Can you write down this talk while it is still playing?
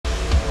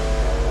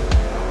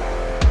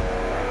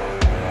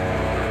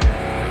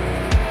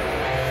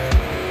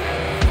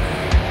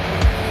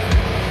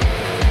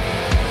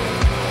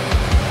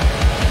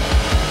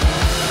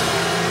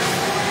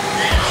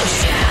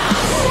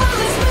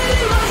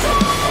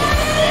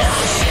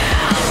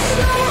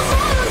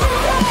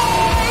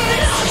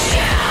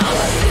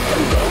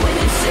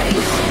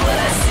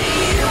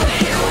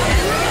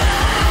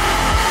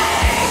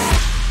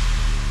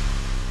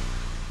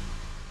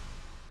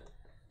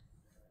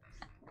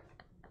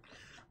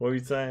What were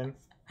you saying?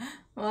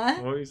 What?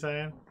 What were you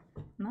saying?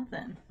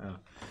 Nothing. Oh.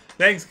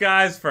 Thanks,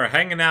 guys, for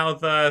hanging out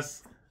with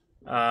us,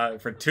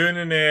 for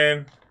tuning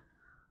in.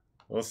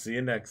 We'll see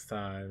you next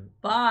time.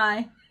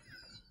 Bye.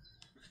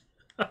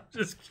 I'm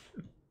just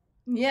kidding.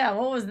 Yeah,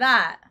 what was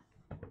that?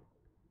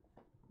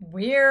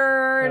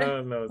 Weird. I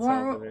don't know what's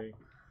happening.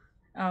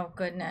 Oh,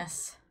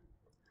 goodness.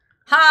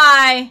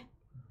 Hi.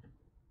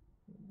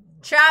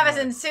 Travis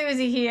and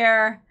Susie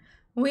here.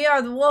 We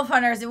are the Wolf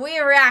Hunters, and we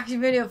have a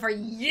reaction video for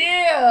you.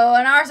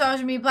 And our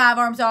social media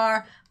platforms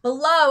are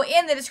below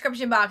in the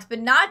description box, but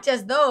not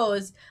just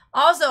those.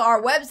 Also,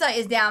 our website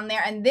is down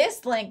there, and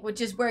this link, which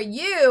is where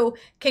you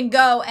can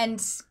go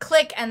and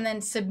click and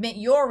then submit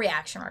your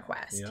reaction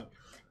request. Yep.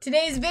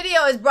 Today's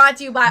video is brought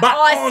to you by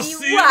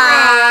Aussie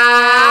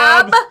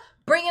Rob,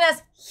 bringing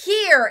us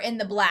Here in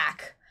the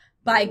Black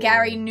by Ooh.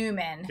 Gary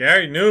Numan.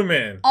 Gary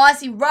Numan.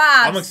 Aussie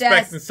Rob I'm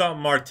expecting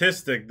something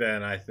artistic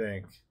then, I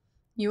think.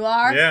 You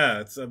are? Yeah,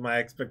 it's my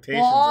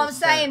expectations. Well, all I'm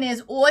saying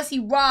is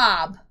Aussie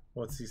Rob.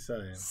 What's he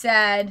saying?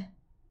 Said,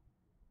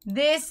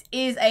 this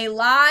is a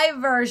live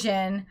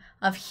version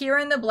of Here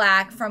in the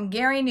Black from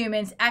Gary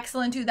Numan's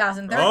excellent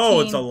 2013 Oh,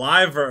 it's a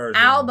live version.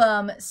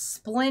 album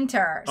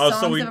Splinter. Oh,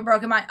 Songs of a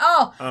Broken Mind.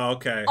 Oh,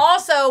 okay.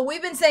 Also,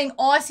 we've been saying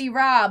Aussie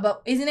Rob,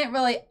 but isn't it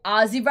really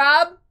Aussie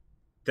Rob?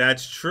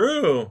 That's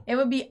true. It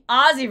would be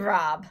Aussie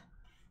Rob.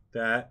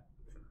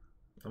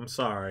 I'm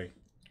sorry.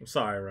 I'm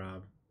sorry,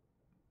 Rob.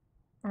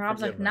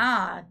 Rob's like,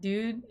 nah,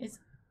 dude. It's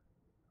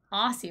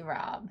Aussie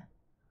Rob.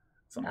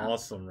 It's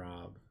awesome,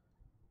 Rob.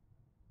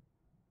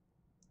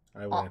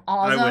 I win.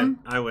 Awesome.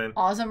 I win.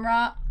 Awesome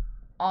Rob.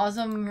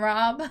 Awesome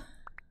Rob.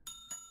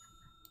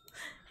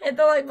 Hit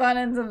the like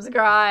button and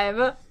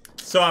subscribe.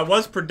 So I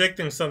was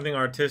predicting something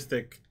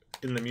artistic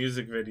in the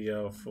music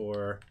video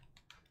for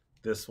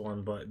this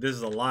one, but this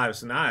is a live,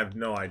 so now I have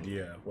no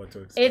idea what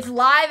to expect. It's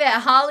live at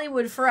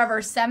Hollywood Forever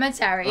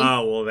Cemetery.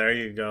 Oh, well, there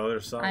you go.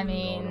 There's something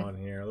going on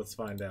here. Let's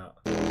find out.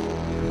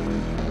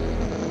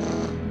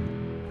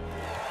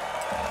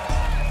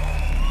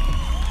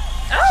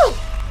 Oh!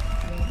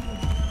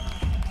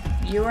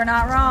 You were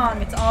not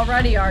wrong. It's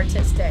already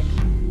artistic.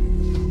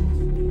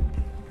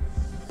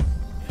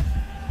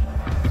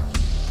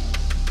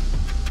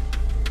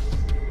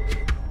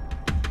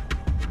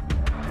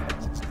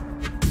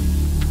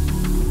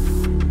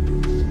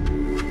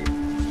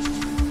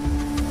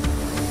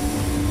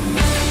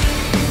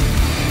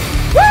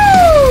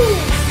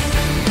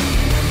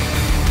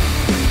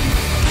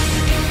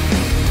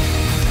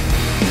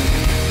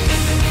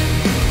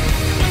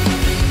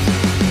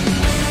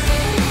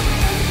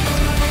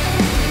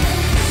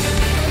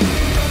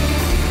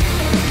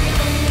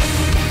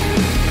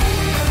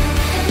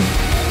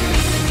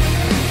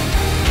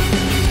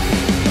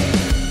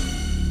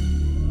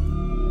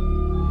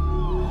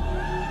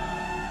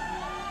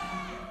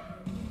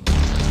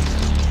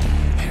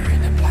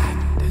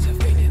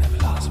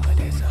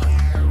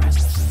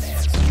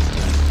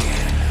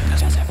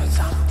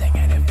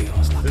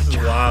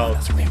 Wow.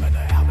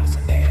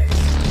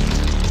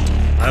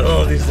 I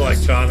love these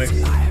electronics.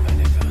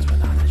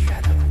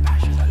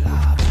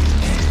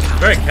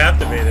 Very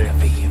captivating.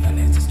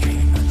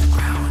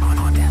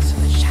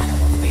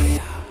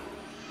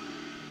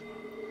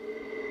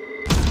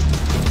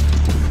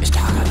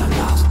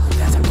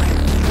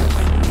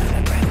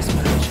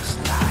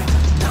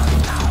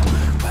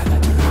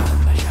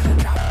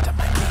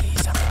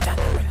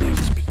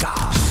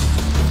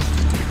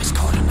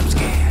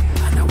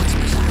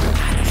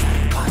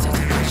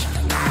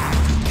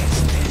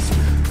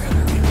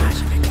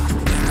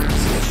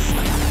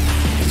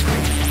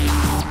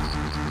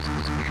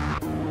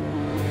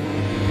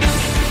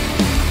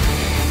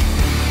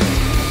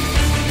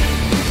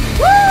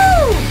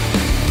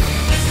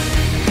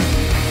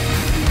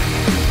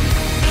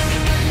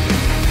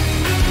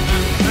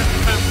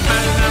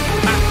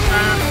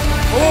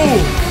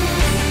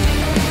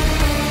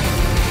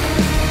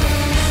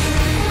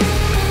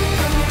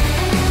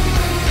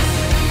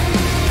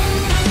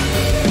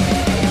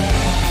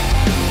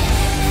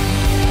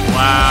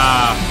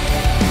 Wow.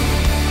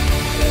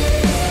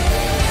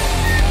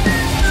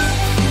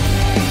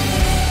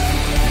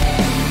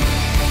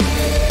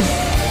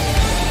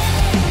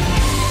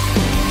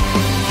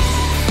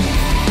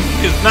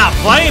 He's not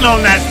playing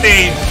on that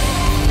stage.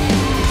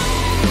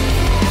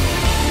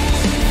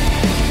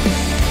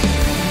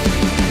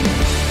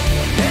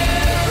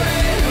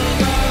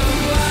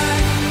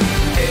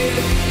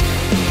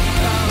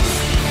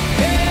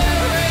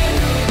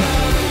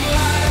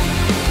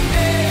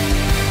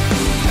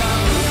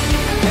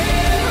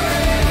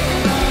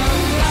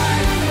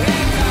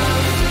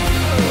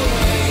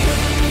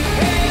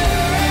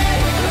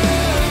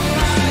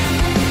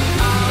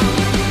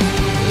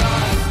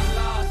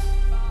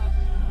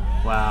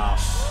 Wow.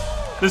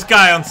 This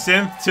guy on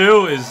synth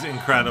too is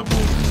incredible.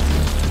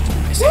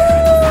 Woo!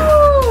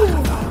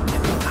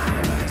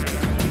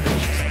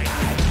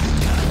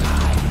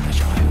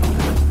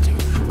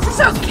 This is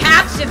so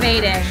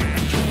captivating.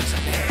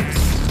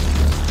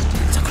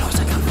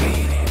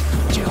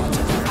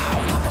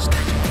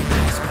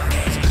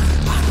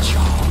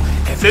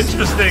 It's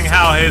interesting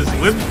how his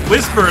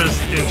whisper is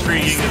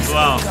intriguing as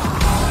well.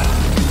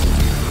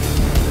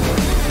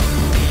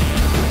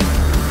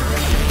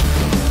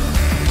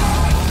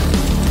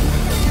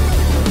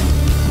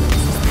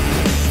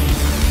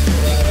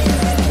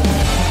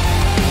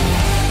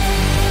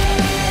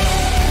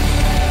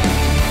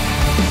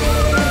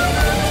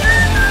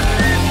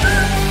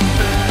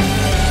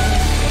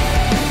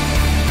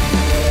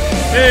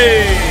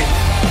 Hey!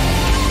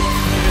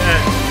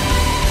 Yeah.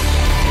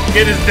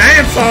 Get his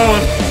dance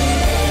on!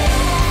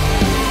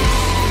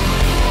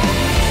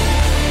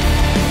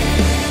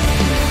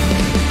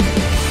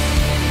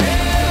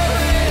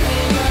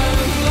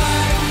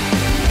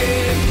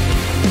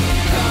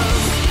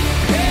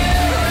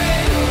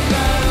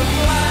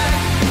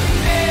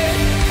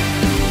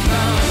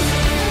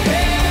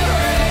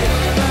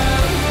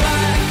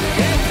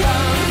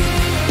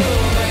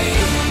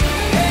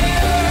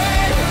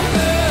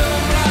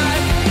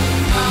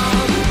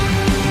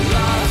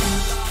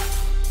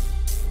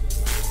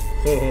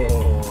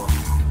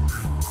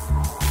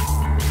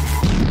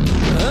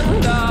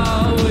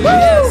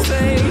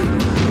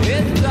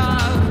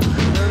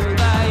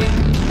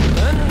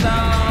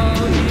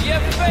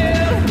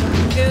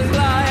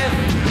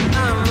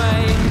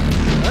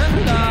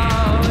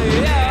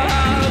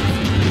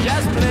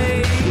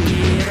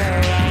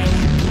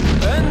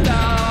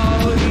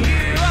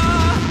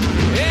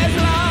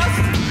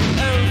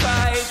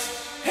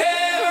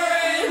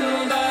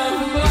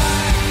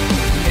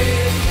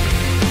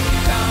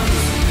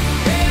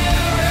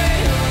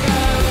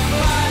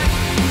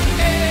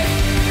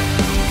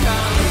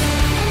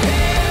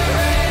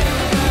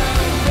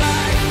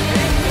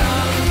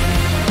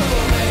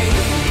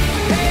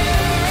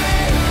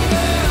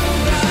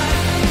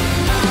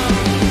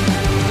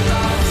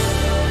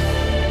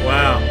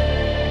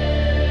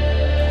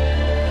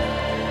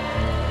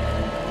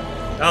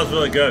 That was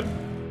really good.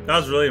 That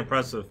was really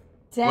impressive.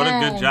 Dang. What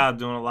a good job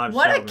doing a live show.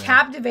 What a man.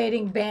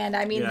 captivating band.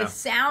 I mean, Yeah. the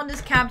sound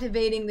is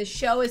captivating. The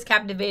show is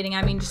captivating.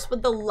 I mean, just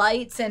with the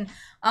lights and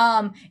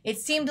it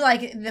seemed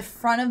like the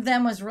front of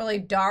them was really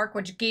dark,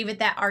 which gave it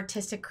that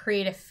artistic,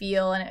 creative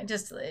feel, and it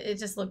just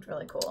looked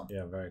really cool.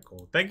 Yeah, very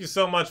cool. Thank you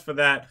so much for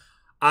that,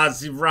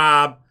 Ozzy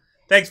Rob.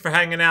 Thanks for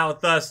hanging out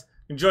with us.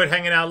 Enjoyed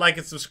hanging out. Like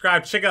and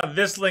subscribe. Check out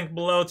this link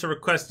below to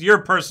request your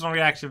personal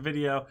reaction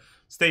video.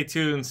 Stay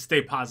tuned.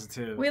 Stay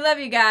positive. We love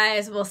you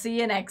guys. We'll see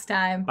you next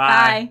time.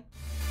 Bye.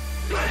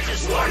 Bye. I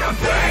just wanna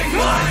bang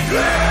my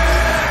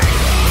leg.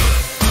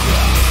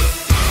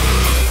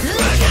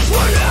 I just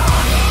wanna